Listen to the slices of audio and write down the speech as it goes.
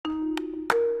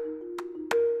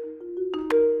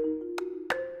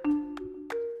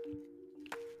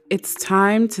It's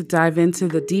time to dive into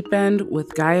the deep end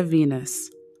with Gaia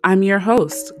Venus. I'm your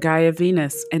host, Gaia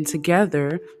Venus, and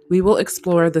together we will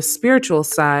explore the spiritual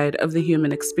side of the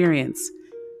human experience.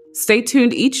 Stay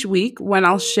tuned each week when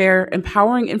I'll share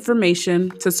empowering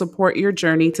information to support your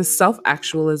journey to self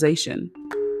actualization.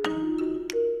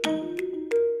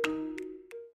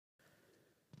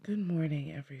 Good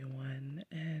morning, everyone,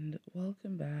 and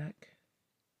welcome back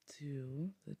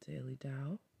to the Daily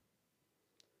Tao.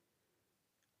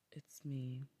 It's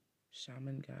me,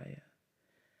 Shaman Gaia.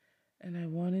 And I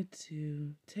wanted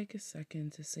to take a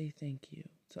second to say thank you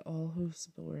to all who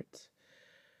support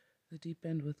the Deep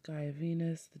End with Gaia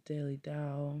Venus, the Daily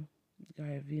Tao,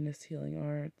 Gaia Venus Healing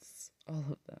Arts, all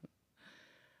of them.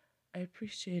 I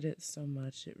appreciate it so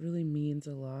much. It really means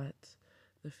a lot,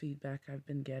 the feedback I've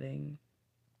been getting,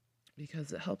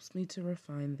 because it helps me to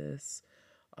refine this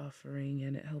offering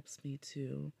and it helps me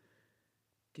to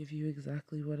give you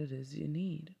exactly what it is you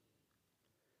need.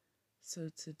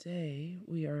 So today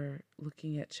we are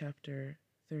looking at chapter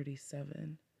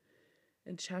 37.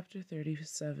 And chapter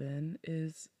 37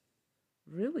 is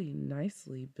really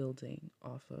nicely building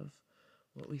off of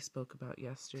what we spoke about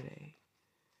yesterday.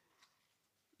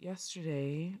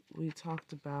 Yesterday we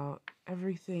talked about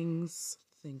everything's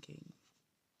thinking.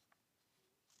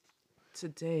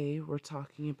 Today we're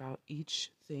talking about each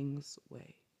thing's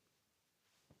way.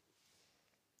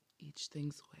 Each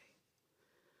thing's way.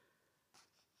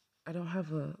 I don't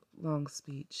have a long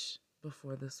speech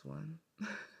before this one.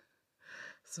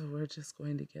 So we're just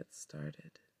going to get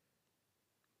started.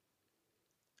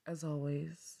 As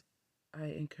always, I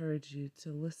encourage you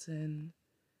to listen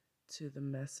to the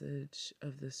message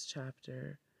of this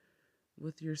chapter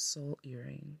with your soul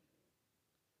earring,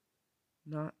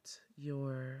 not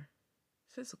your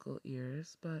physical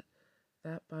ears, but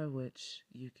that by which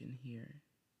you can hear.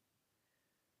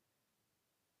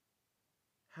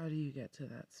 How do you get to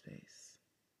that space?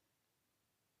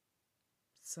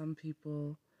 Some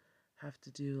people have to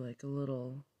do like a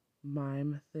little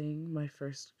mime thing, my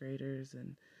first graders,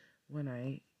 and when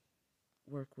I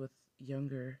work with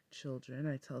younger children,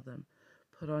 I tell them,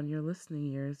 put on your listening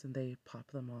ears, and they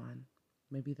pop them on.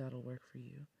 Maybe that'll work for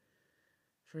you.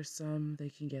 For some, they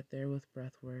can get there with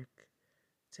breath work,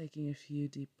 taking a few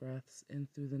deep breaths in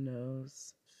through the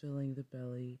nose, filling the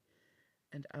belly,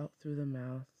 and out through the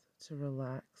mouth to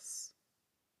relax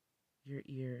your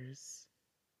ears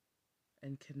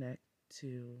and connect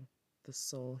to the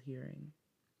soul hearing.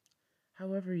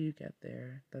 However you get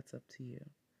there, that's up to you.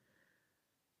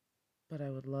 But I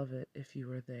would love it if you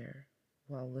were there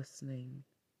while listening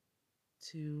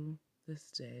to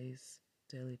this day's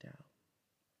Daily Tao.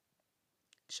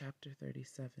 Chapter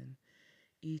 37,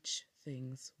 Each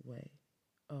Thing's Way.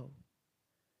 Oh,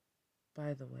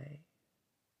 by the way,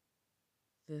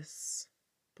 this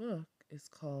book is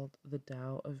called The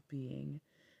Tao of Being,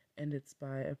 and it's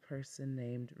by a person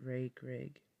named Ray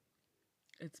Grigg.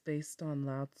 It's based on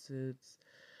Lao Tzu's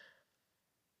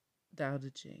Tao Te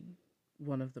Ching,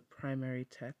 one of the primary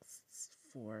texts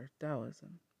for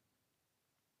Taoism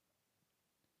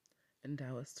and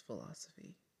Taoist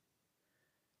philosophy.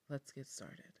 Let's get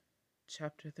started.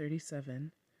 Chapter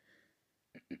 37,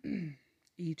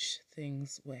 Each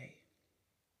Thing's Way.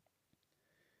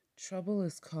 Trouble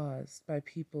is caused by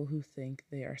people who think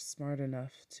they are smart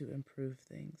enough to improve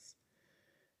things.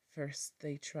 First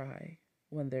they try.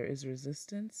 When there is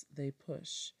resistance, they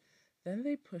push. Then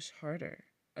they push harder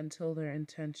until their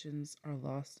intentions are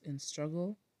lost in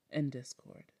struggle and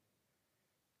discord.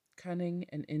 Cunning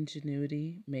and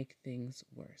ingenuity make things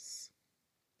worse.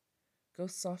 Go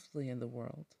softly in the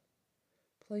world.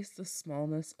 Place the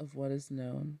smallness of what is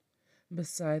known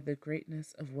beside the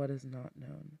greatness of what is not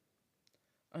known.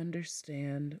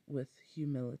 Understand with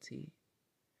humility.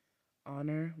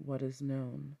 Honor what is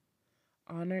known.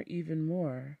 Honor even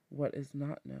more what is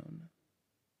not known.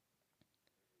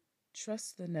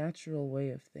 Trust the natural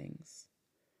way of things.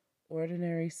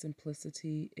 Ordinary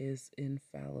simplicity is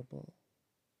infallible.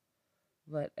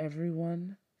 Let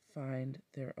everyone find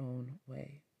their own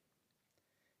way.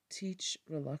 Teach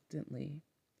reluctantly.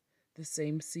 The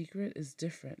same secret is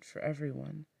different for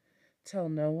everyone. Tell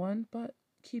no one, but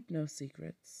keep no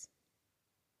secrets.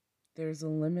 There is a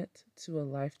limit to a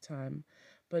lifetime,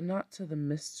 but not to the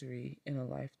mystery in a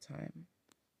lifetime.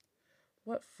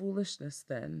 What foolishness,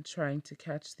 then, trying to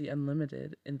catch the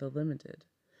unlimited in the limited?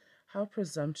 How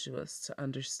presumptuous to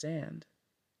understand!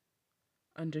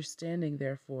 Understanding,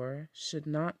 therefore, should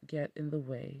not get in the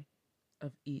way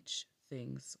of each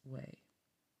thing's way.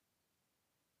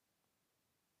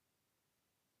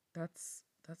 That's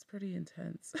pretty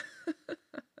intense.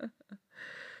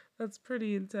 That's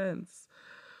pretty intense.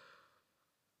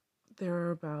 There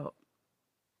are about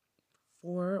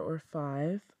 4 or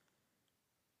 5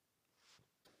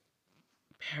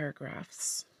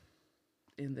 paragraphs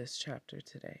in this chapter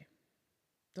today.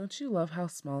 Don't you love how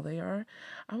small they are?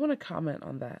 I want to comment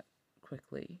on that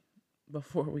quickly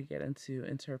before we get into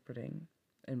interpreting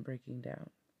and breaking down,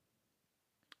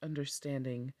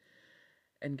 understanding,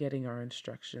 and getting our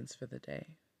instructions for the day.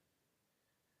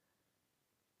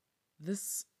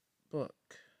 This book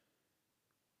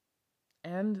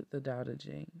and the Tao Te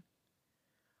Ching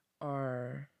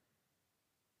are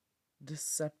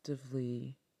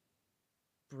deceptively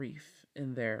brief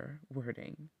in their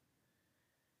wording.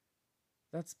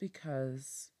 That's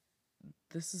because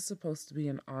this is supposed to be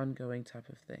an ongoing type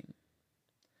of thing.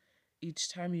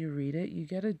 Each time you read it, you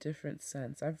get a different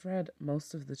sense. I've read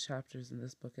most of the chapters in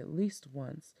this book at least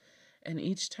once, and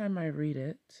each time I read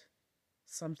it,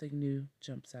 something new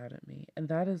jumps out at me. And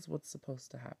that is what's supposed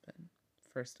to happen,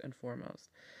 first and foremost.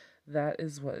 That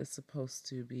is what is supposed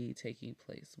to be taking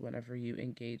place whenever you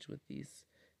engage with these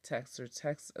texts or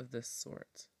texts of this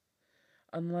sort.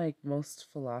 Unlike most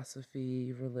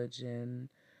philosophy, religion,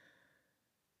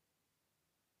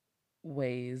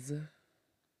 ways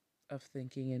of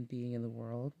thinking and being in the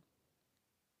world,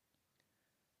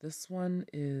 this one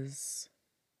is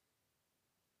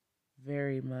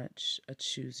very much a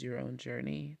choose your own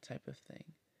journey type of thing.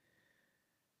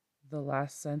 The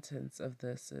last sentence of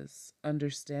this is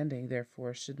understanding,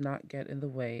 therefore, should not get in the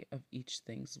way of each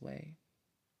thing's way.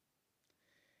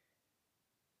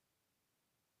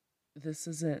 This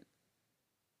isn't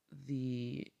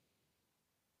the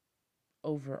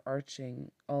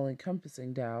overarching,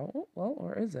 all-encompassing Tao. Well,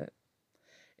 or is it?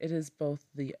 It is both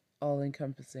the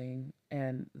all-encompassing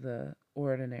and the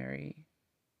ordinary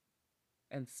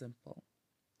and simple.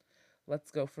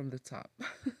 Let's go from the top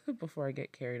before I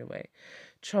get carried away.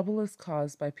 Trouble is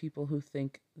caused by people who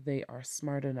think they are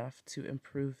smart enough to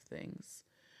improve things.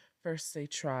 First, they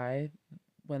try.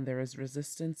 When there is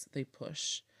resistance, they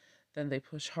push. Then they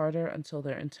push harder until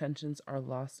their intentions are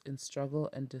lost in struggle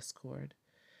and discord.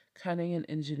 Cunning and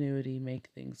ingenuity make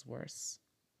things worse.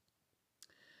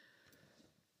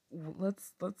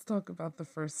 Let's talk about the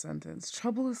first sentence.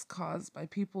 Trouble is caused by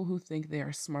people who think they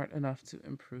are smart enough to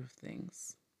improve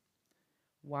things.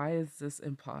 Why is this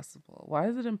impossible? Why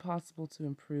is it impossible to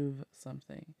improve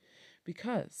something?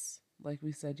 Because, like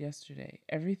we said yesterday,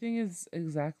 everything is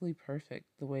exactly perfect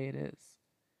the way it is.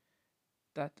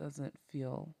 That doesn't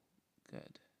feel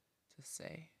good to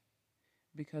say,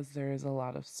 because there is a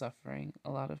lot of suffering, a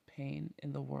lot of pain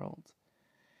in the world.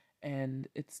 And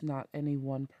it's not any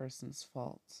one person's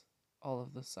fault, all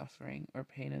of the suffering or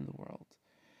pain in the world.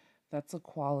 That's a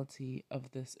quality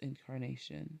of this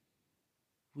incarnation.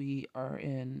 We are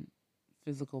in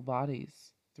physical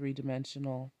bodies,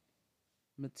 three-dimensional,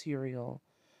 material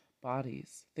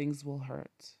bodies. Things will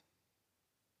hurt.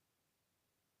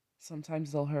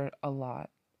 Sometimes they'll hurt a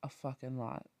lot, a fucking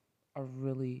lot, a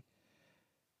really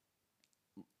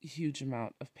huge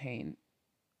amount of pain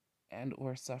and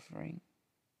or suffering.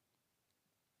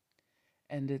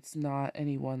 And it's not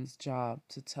anyone's job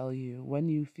to tell you when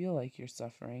you feel like you're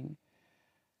suffering,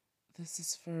 this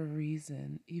is for a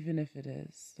reason, even if it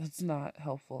is. That's not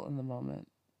helpful in the moment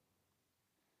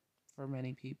for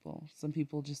many people. Some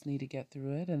people just need to get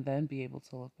through it and then be able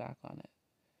to look back on it.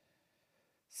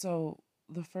 So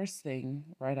the first thing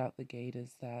right out the gate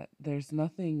is that there's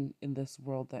nothing in this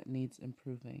world that needs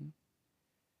improving.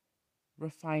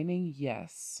 Refining,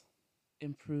 yes.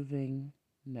 Improving,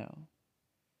 no.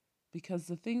 Because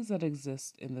the things that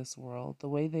exist in this world, the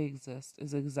way they exist,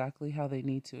 is exactly how they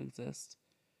need to exist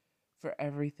for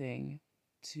everything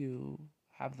to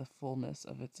have the fullness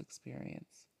of its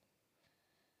experience.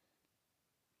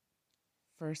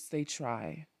 First, they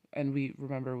try. And we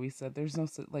said there's no,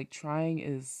 like, trying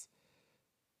is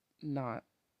not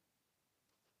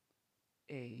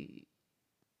a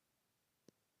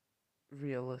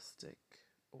realistic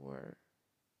or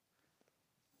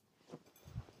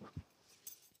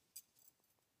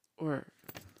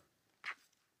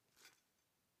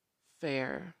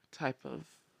fair type of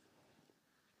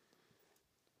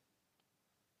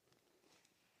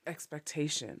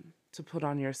expectation to put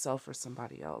on yourself or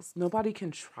somebody else. Nobody can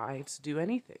try to do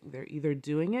anything. They're either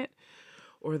doing it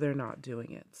or they're not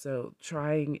doing it. So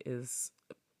trying is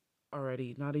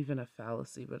already not even a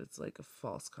fallacy, but it's like a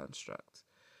false construct.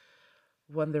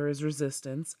 When there is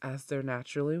resistance, as there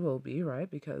naturally will be, right?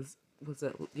 Because was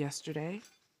it yesterday?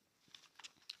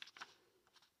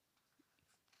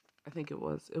 I think it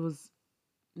was.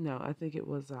 I think it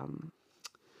was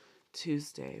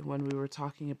Tuesday when we were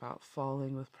talking about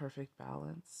falling with perfect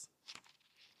balance.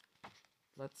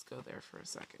 Let's go there for a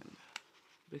second.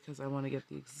 because I want to get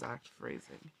the exact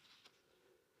phrasing.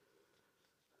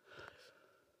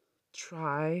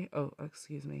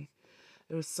 Excuse me.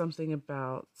 There was something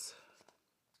about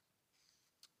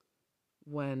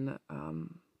when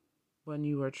when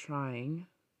you are trying,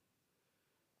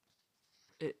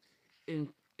 it in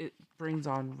it brings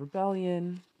on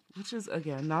rebellion, which is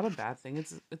again not a bad thing.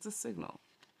 It's a signal.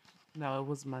 No, it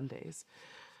was Mondays.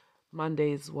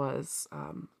 Mondays was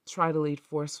try to lead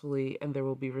forcefully, and there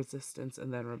will be resistance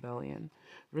and then rebellion.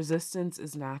 Resistance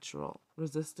is natural.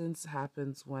 Resistance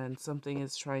happens when something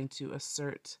is trying to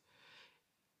assert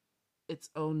its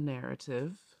own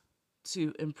narrative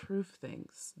to improve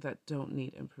things that don't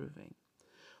need improving.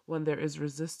 When there is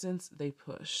resistance, they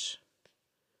push.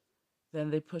 Then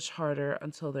they push harder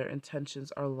until their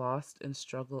intentions are lost in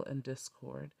struggle and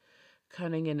discord.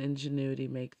 Cunning and ingenuity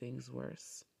make things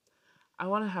worse. I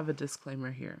want to have a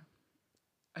disclaimer here.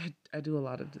 I do a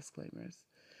lot of disclaimers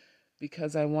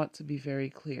because I want to be very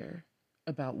clear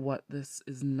about what this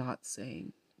is not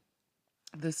saying.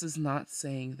 This is not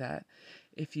saying that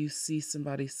if you see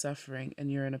somebody suffering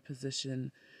and you're in a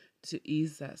position to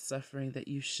ease that suffering, that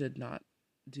you should not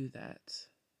do that.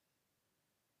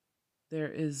 There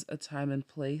is a time and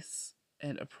place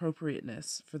and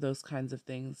appropriateness for those kinds of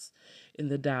things in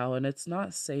the Tao, and it's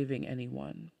not saving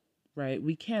anyone, right?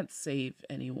 We can't save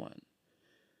anyone.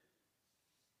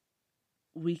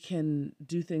 We can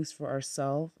do things for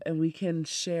ourselves and we can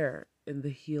share in the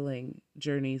healing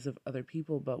journeys of other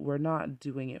people, but we're not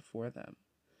doing it for them.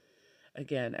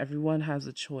 Again, everyone has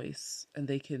a choice and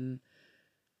they can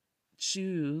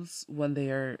choose when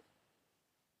they are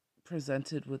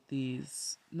presented with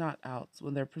these, not outs,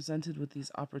 when they're presented with these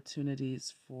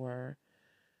opportunities for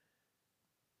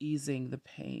easing the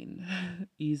pain,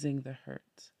 easing the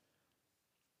hurt.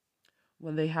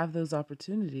 When they have those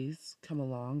opportunities come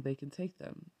along, they can take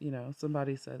them. You know,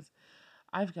 somebody says,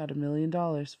 I've got $1 million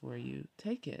for you.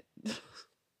 Take it.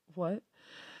 What?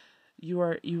 You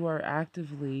are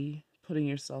actively putting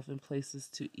yourself in places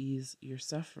to ease your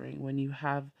suffering. When you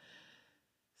have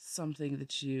something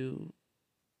that you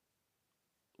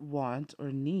want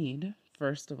or need,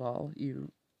 first of all,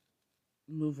 you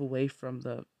move away from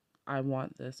the I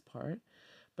want this part,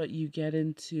 but you get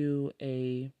into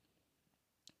a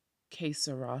que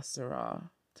sera sera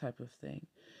type of thing.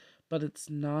 But it's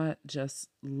not just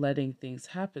letting things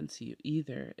happen to you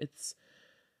either. It's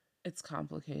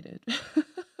complicated.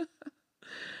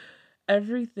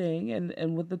 Everything,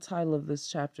 and with the title of this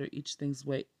chapter, Each Thing's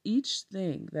Way, each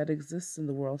thing that exists in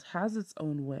the world has its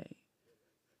own way.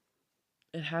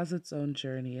 It has its own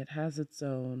journey. It has its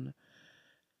own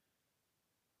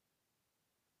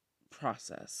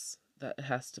process that it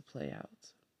has to play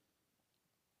out.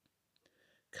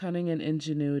 Cunning and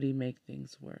ingenuity make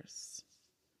things worse.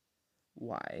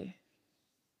 Why?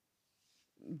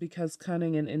 Because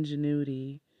cunning and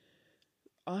ingenuity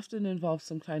often involve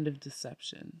some kind of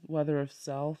deception, whether of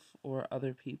self or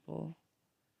other people.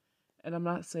 And I'm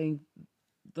not saying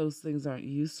those things aren't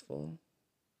useful.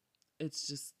 It's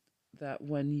just that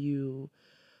when you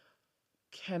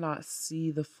cannot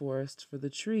see the forest for the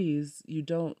trees, you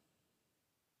don't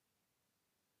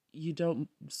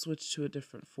switch to a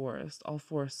different forest. All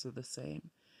forests are the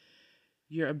same.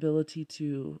 Your ability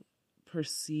to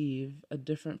perceive a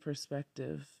different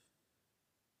perspective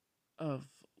of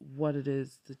what it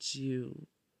is that you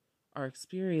are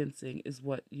experiencing is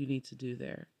what you need to do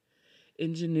there.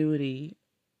 Ingenuity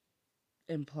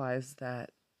implies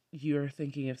that you're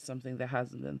thinking of something that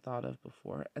hasn't been thought of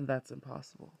before, and that's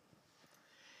impossible.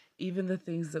 Even the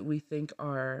things that we think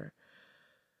are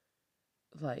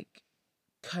like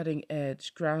cutting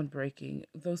edge, groundbreaking,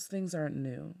 those things aren't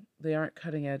new. They aren't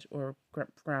cutting edge or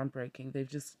groundbreaking. They've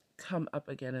just come up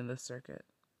again in the circuit.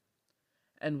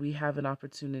 And we have an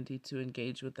opportunity to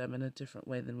engage with them in a different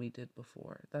way than we did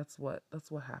before. That's what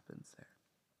happens there.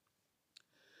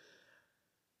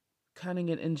 Cunning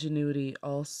and ingenuity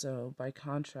also, by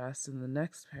contrast, in the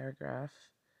next paragraph,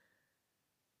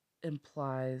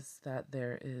 implies that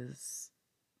there is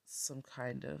some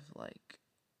kind of like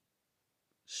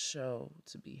show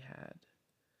to be had,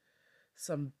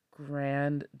 some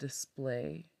grand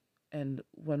display. And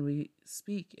when we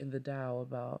speak in the Tao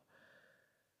about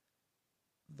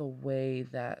the way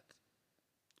that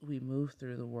we move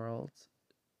through the world,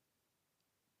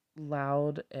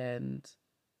 loud and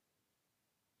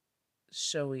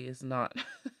showy is not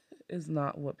is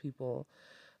not what people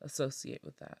associate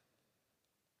with that.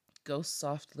 Go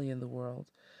softly in the world.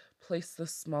 Place the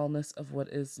smallness of what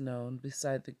is known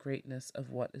beside the greatness of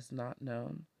what is not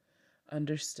known.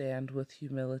 Understand with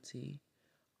humility.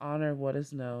 Honor what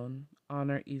is known.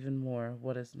 Honor even more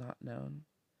what is not known.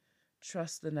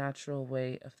 Trust the natural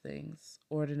way of things.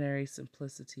 Ordinary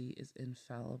simplicity is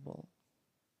infallible.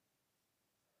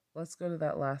 Let's go to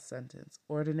that last sentence.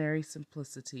 Ordinary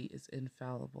simplicity is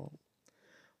infallible.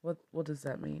 What does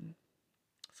that mean?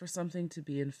 For something to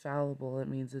be infallible, it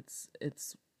means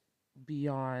it's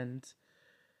beyond,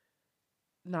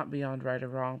 not beyond right or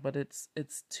wrong, but it's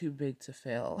too big to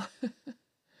fail.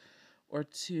 Or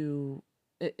too,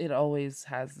 it always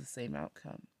has the same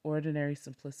outcome. Ordinary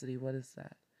simplicity, what is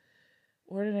that?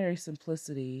 Ordinary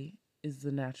simplicity is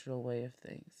the natural way of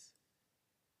things.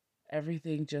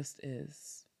 Everything just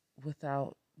is,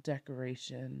 without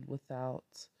decoration,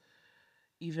 without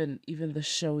even the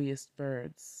showiest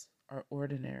birds are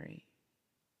ordinary.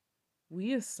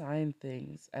 We assign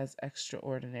things as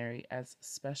extraordinary, as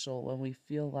special, when we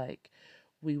feel like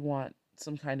we want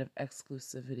some kind of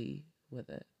exclusivity with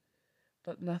it.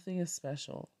 But nothing is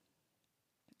special.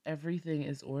 Everything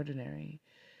is ordinary.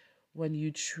 When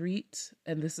you treat,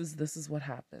 and this is what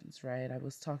happens, right? I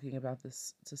was talking about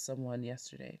this to someone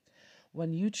yesterday.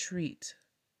 When you treat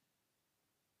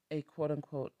a quote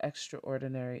unquote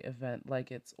extraordinary event like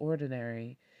it's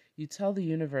ordinary, you tell the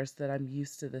universe that I'm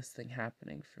used to this thing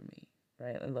happening for me,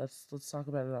 right? And let's talk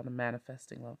about it on a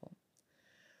manifesting level.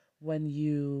 When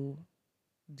you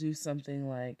do something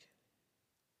like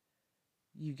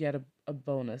you get a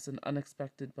bonus, an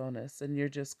unexpected bonus, and you're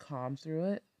just calm through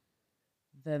it,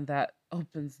 then that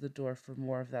opens the door for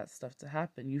more of that stuff to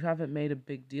happen. You haven't made a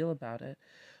big deal about it.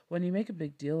 When you make a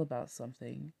big deal about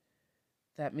something,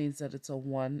 that means that it's a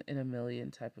one in a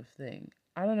million type of thing.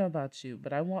 I don't know about you,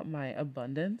 but I want my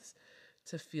abundance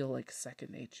to feel like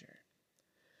second nature.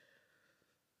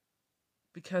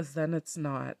 Because then it's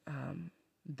not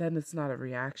a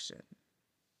reaction.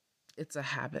 It's a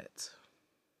habit.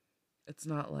 It's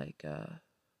not like a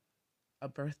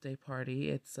birthday party.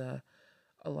 It's a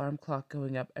alarm clock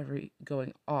going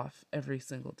off every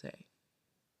single day.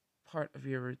 Part of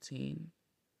your routine.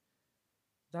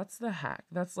 That's the hack.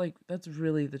 That's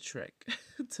really the trick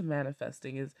to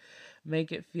manifesting, is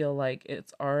make it feel like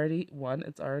it's already, one,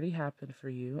 it's already happened for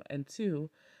you, and two,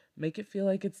 make it feel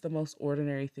like it's the most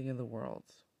ordinary thing in the world.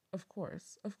 Of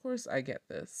course. Of course I get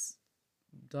this.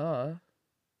 Duh.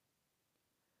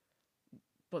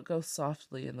 But go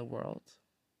softly in the world.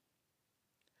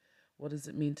 What does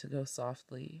it mean to go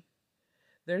softly?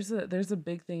 There's a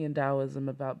big thing in Taoism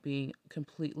about being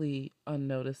completely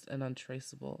unnoticed and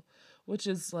untraceable, which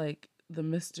is like the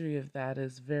mystery of that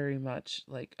is very much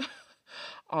like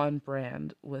on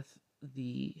brand with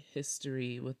the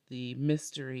history, with the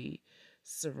mystery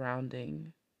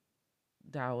surrounding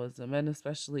Taoism, and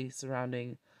especially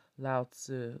surrounding Lao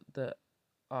Tzu, the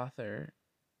author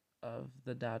of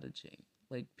the Tao Te Ching.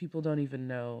 Like, people don't even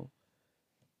know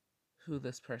who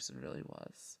this person really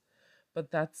was. But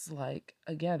that's like,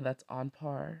 again, that's on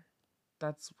par.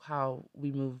 That's how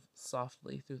we move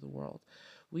softly through the world.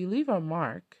 We leave our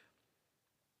mark,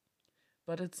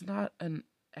 but it's not an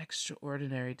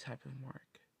extraordinary type of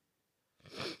mark.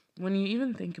 When you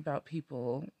even think about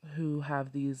people who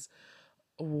have these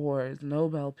awards,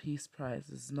 Nobel Peace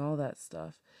Prizes, and all that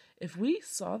stuff, if we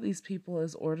saw these people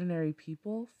as ordinary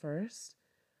people first,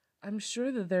 I'm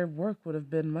sure that their work would have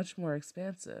been much more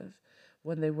expansive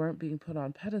when they weren't being put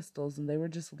on pedestals and they were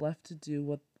just left to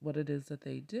do what it is that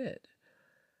they did.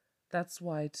 That's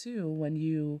why, too, when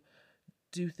you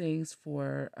do things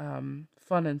for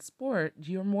fun and sport,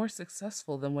 you're more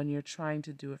successful than when you're trying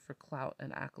to do it for clout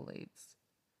and accolades.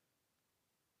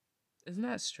 Isn't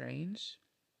that strange?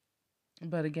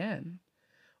 But again,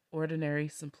 ordinary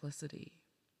simplicity.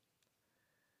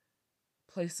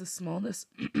 Place the smallness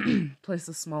place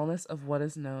the smallness of what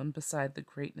is known beside the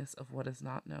greatness of what is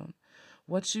not known.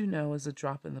 What you know is a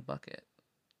drop in the bucket,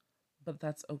 but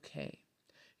that's okay.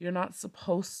 You're not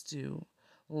supposed to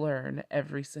learn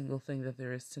every single thing that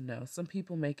there is to know. Some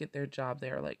people make it their job. They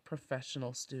are like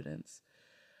professional students.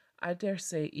 I dare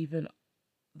say even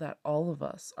that all of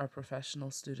us are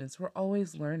professional students. We're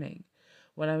always learning.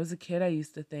 When I was a kid, I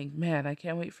used to think, man, I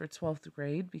can't wait for 12th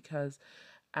grade because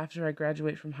after I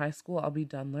graduate from high school, I'll be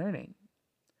done learning.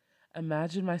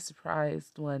 Imagine my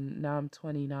surprise when now I'm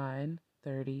 29,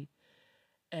 30,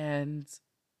 and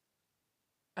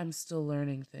I'm still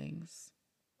learning things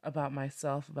about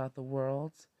myself, about the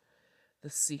world, the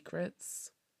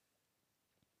secrets.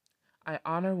 I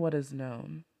honor what is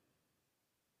known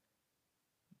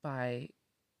by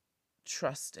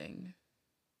trusting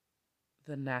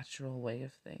the natural way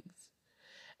of things.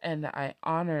 And I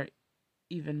honor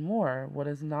even more what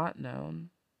is not known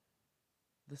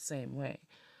the same way,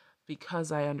 because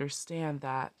I understand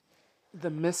that the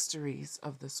mysteries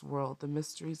of this world, the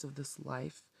mysteries of this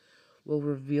life will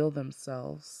reveal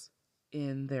themselves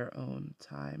in their own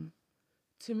time.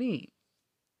 To me,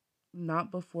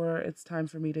 not before it's time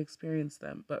for me to experience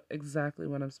them, but exactly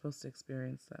when I'm supposed to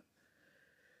experience them.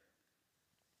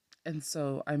 And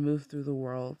so I move through the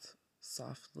world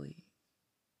softly.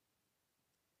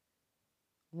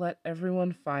 Let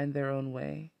everyone find their own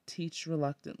way. Teach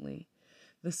reluctantly.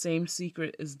 The same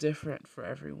secret is different for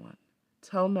everyone.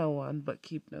 Tell no one, but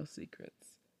keep no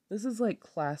secrets. This is like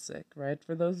classic, right?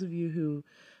 For those of you who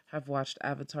have watched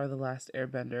Avatar The Last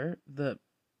Airbender, the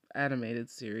animated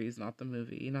series, not the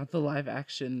movie, not the live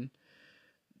action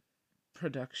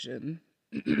production,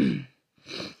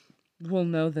 will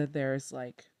know that there's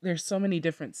so many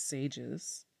different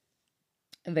sages,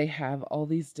 and they have all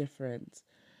these different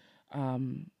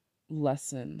um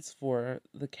lessons for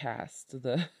the cast,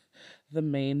 the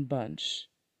main bunch.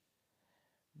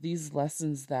 These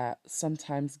lessons that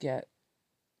sometimes get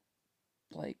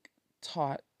like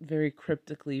taught very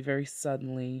cryptically, very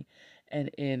suddenly, and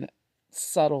in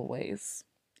subtle ways,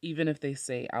 even if they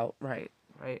say outright,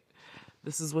 right?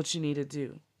 This is what you need to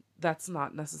do. That's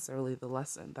not necessarily the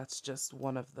lesson. That's just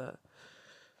one of the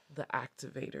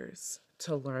activators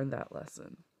to learn that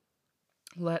lesson.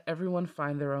 Let everyone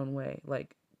find their own way.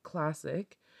 Like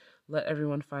classic, let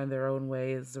everyone find their own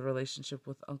way is the relationship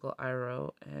with Uncle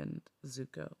Iroh and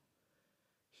Zuko.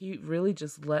 He really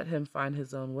just let him find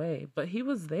his own way, but he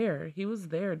was there. He was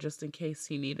there just in case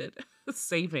he needed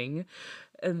saving,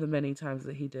 and the many times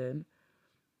that he did.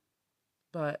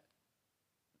 But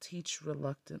teach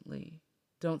reluctantly.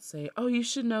 Don't say, "Oh, you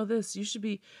should know this. You should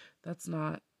be." That's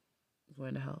not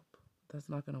going to help. That's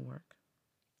not going to work.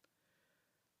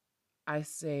 I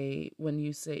say when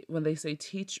they say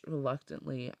teach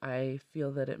reluctantly, I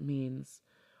feel that it means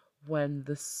when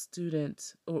the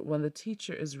student or when the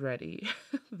teacher is ready,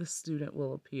 the student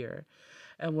will appear.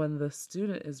 And when the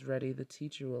student is ready, the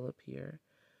teacher will appear.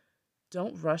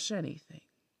 Don't rush anything.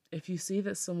 If you see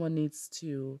that someone needs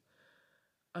to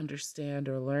understand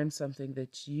or learn something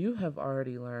that you have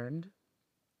already learned,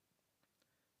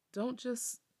 don't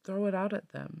just throw it out at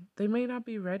them. They may not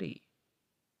be ready.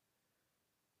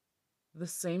 The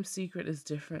same secret is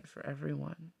different for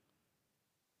everyone.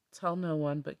 Tell no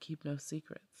one, but keep no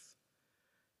secrets.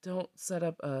 Don't set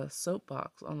up a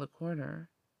soapbox on the corner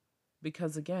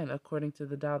because, again, according to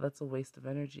the Tao, that's a waste of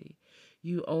energy.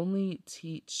 You only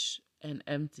teach and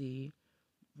empty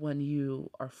when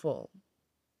you are full.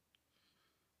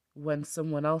 When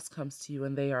someone else comes to you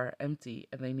and they are empty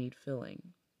and they need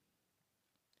filling,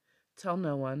 tell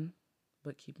no one,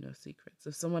 but keep no secrets.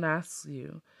 If someone asks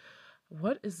you,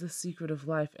 what is the secret of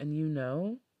life? And you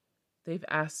know, they've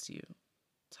asked you,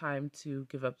 time to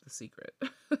give up the secret.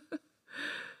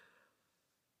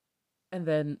 And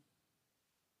then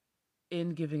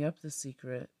in giving up the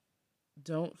secret,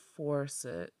 don't force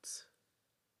it,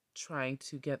 trying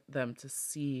to get them to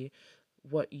see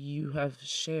what you have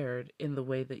shared in the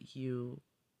way that you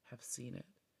have seen it.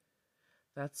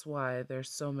 That's why there's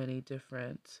so many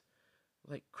different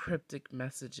like cryptic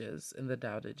messages in the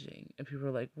Tao Te Ching. And people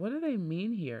are like, what do they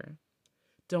mean here?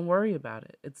 Don't worry about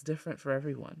it. It's different for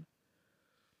everyone.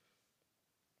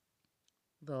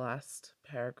 The last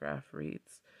paragraph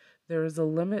reads, there is a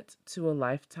limit to a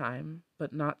lifetime,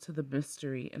 but not to the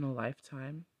mystery in a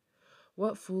lifetime.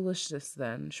 What foolishness,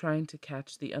 then, trying to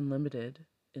catch the unlimited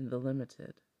in the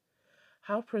limited?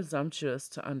 How presumptuous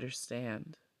to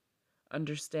understand.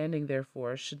 Understanding,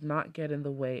 therefore, should not get in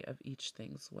the way of each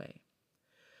thing's way.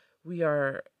 We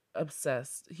are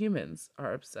obsessed, humans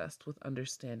are obsessed with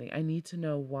understanding. I need to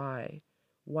know why.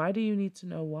 Why do you need to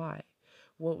know why?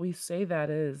 What we say that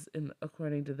is, in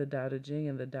according to the Tao Te Ching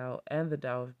and the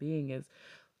Tao of Being, is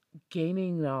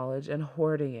gaining knowledge and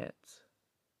hoarding it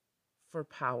for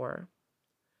power.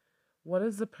 What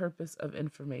is the purpose of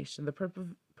information? The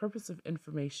purpose of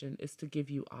information is to give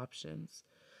you options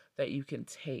that you can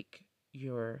take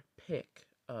your pick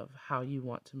of how you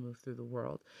want to move through the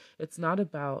world. It's not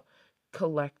about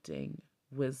collecting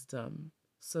wisdom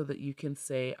so that you can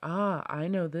say, I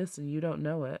know this and you don't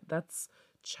know it. That's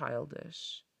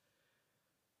childish.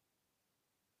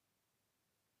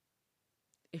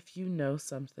 If you know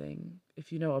something,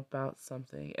 if you know about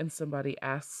something, and somebody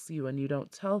asks you and you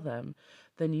don't tell them,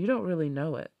 then you don't really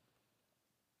know it.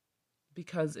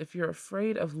 Because if you're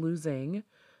afraid of losing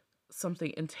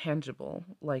something intangible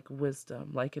like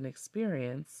wisdom, like an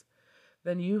experience,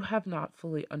 then you have not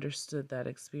fully understood that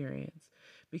experience.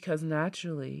 Because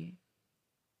naturally,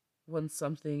 when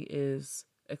something is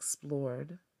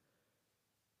explored,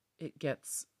 it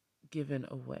gets given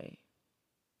away.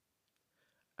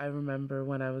 I remember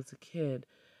when I was a kid,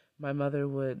 my mother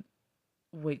would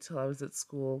wait till I was at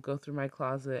school, go through my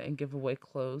closet, and give away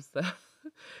clothes that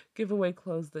give away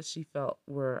clothes that she felt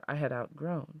were I had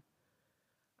outgrown.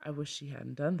 I wish she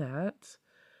hadn't done that,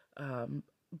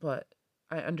 but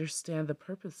I understand the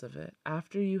purpose of it.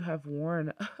 After you have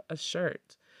worn a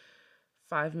shirt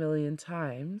 5 million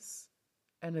times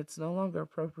and it's no longer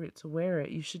appropriate to wear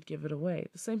it, you should give it away.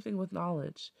 The same thing with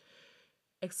knowledge,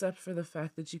 except for the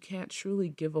fact that you can't truly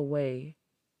give away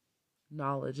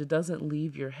knowledge. It doesn't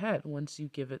leave your head once you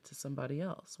give it to somebody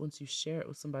else, once you share it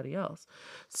with somebody else.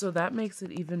 So that makes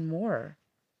it even more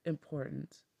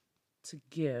important to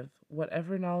give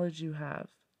whatever knowledge you have.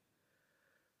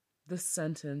 This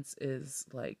sentence is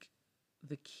like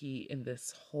the key in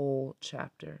this whole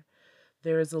chapter.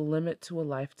 There is a limit to a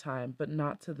lifetime, but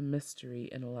not to the mystery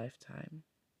in a lifetime.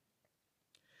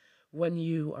 When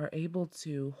you are able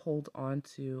to hold on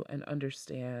to and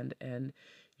understand, and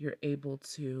you're able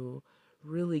to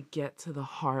really get to the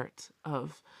heart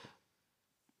of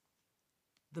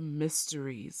the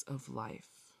mysteries of life,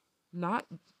 not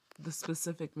the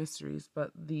specific mysteries,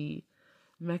 but the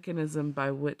mechanism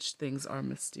by which things are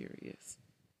mysterious.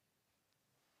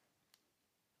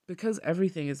 Because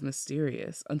everything is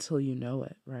mysterious until you know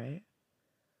it, right?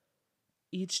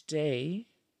 Each day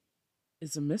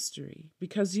is a mystery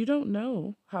because you don't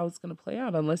know how it's going to play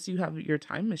out unless you have your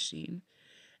time machine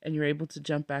and you're able to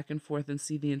jump back and forth and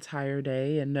see the entire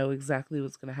day and know exactly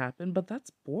what's going to happen. But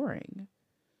that's boring.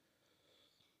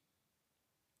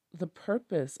 The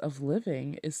purpose of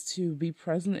living is to be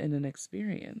present in an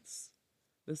experience.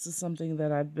 This is something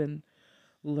that I've been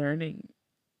learning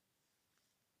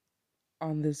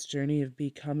on this journey of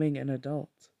becoming an adult.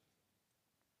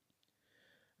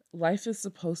 Life is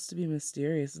supposed to be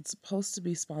mysterious. It's supposed to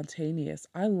be spontaneous.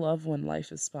 I love when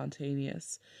life is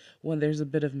spontaneous, when there's a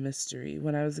bit of mystery.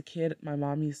 When I was a kid, my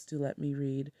mom used to let me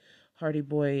read Hardy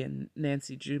Boy and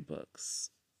Nancy Drew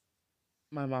books.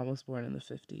 My mom was born in the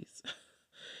 50s.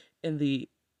 in the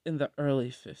early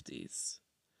 50s.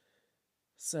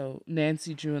 So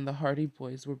Nancy Drew and the Hardy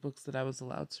Boys were books that I was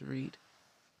allowed to read.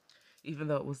 Even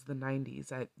though it was the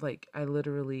 90s, I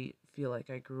literally feel like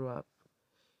I grew up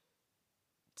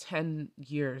 10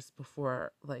 years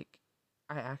before I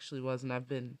actually was, and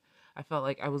I felt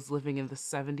like I was living in the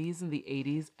 70s and the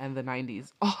 80s and the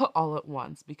 90s all at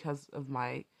once because of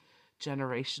my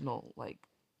generational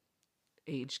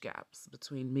age gaps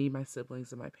between me, my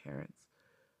siblings, and my parents.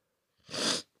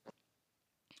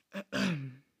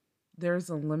 There is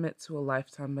a limit to a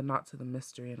lifetime, but not to the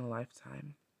mystery in a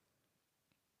lifetime.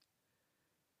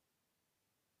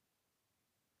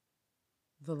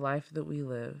 The life that we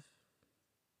live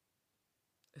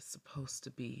is supposed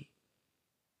to be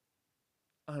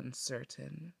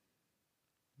uncertain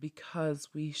because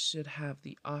we should have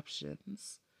the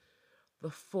options,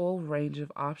 the full range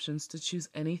of options to choose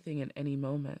anything in any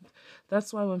moment.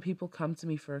 That's why when people come to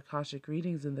me for Akashic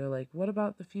readings and they're like, what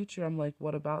about the future? I'm like,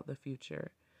 what about the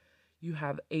future? You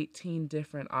have 18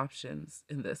 different options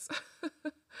in this.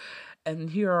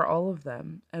 And here are all of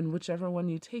them. And whichever one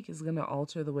you take is going to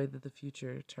alter the way that the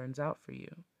future turns out for you.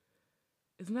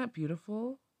 Isn't that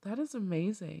beautiful? That is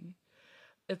amazing.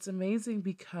 It's amazing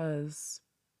because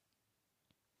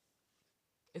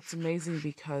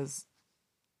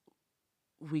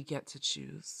we get to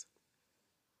choose.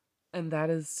 And that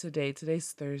is today.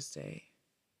 Today's Thursday.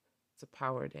 It's a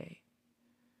power day.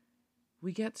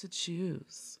 We get to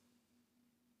choose.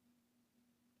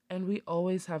 And we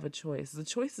always have a choice. The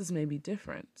choices may be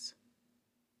different,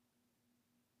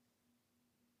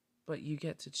 but you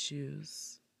get to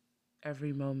choose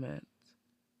every moment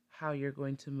how you're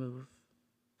going to move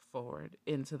forward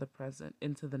into the present,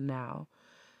 into the now.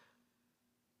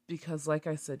 Because like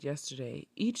I said yesterday,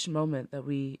 each moment that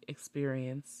we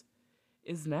experience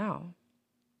is now.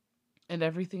 And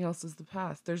everything else is the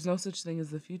past. There's no such thing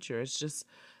as the future. It's just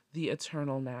the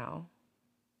eternal now.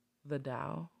 The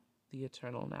Tao, the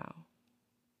eternal now.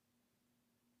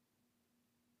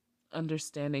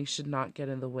 Understanding should not get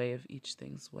in the way of each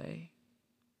thing's way.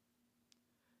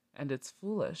 And it's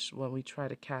foolish when we try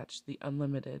to catch the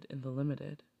unlimited in the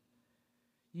limited.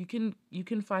 You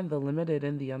can find the limited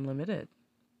in the unlimited,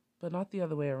 but not the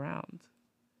other way around.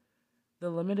 The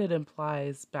limited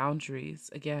implies boundaries.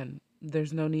 Again,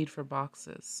 there's no need for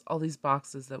boxes. All these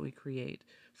boxes that we create,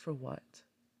 for what?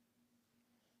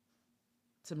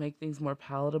 To make things more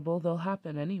palatable, they'll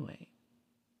happen anyway.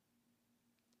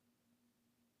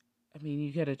 I mean,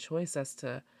 you get a choice as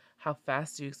to how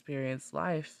fast you experience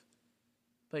life,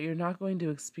 but you're not going to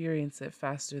experience it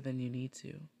faster than you need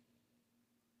to.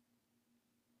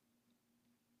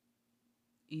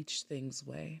 Each Thing's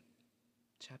Way,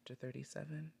 Chapter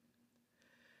 37.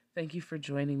 Thank you for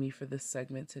joining me for this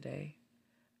segment today.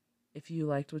 If you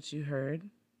liked what you heard,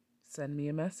 send me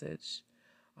a message.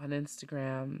 on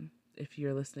Instagram. If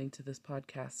you're listening to this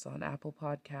podcast on Apple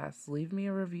Podcasts, leave me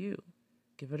a review.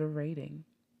 Give it a rating.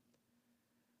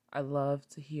 I love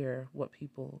to hear what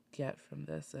people get from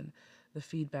this, and the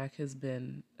feedback has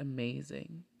been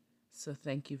amazing. So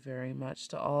thank you very much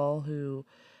to all who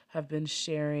have been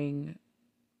sharing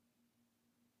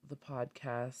the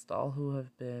podcast, all who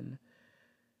have been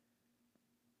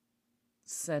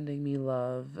sending me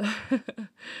love.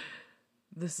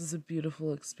 This is a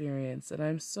beautiful experience, and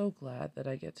I'm so glad that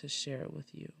I get to share it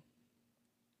with you.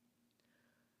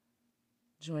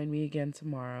 Join me again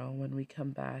tomorrow when we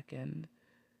come back and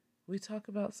we talk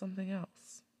about something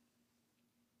else.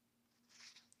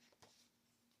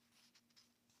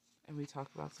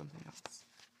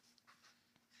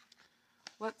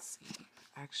 Let's see.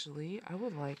 Actually, I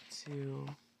would like to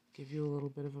give you a little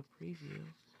bit of a preview.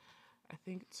 I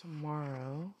think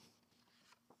tomorrow,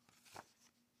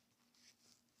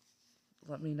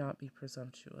 let me not be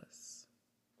presumptuous.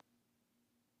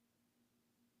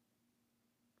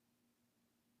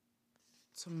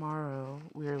 Tomorrow,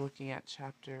 we are looking at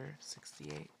chapter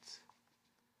 68.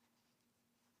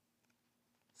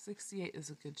 68 is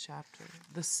a good chapter.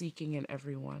 The seeking in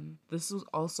everyone. This was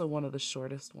also one of the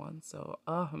shortest ones, so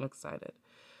I'm excited.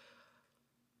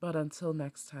 But until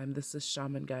next time, this is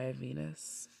Shaman Gaia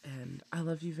Venus, and I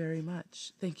love you very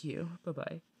much. Thank you.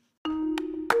 Bye-bye.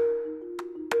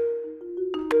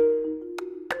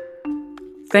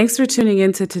 Thanks for tuning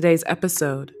in to today's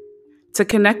episode. To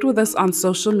connect with us on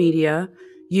social media,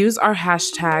 use our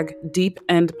hashtag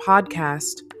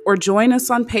DeepEndPodcast or join us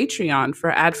on Patreon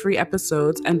for ad-free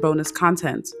episodes and bonus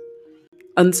content.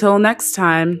 Until next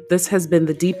time, this has been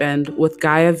The Deep End with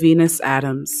Gaia Venus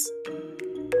Adams.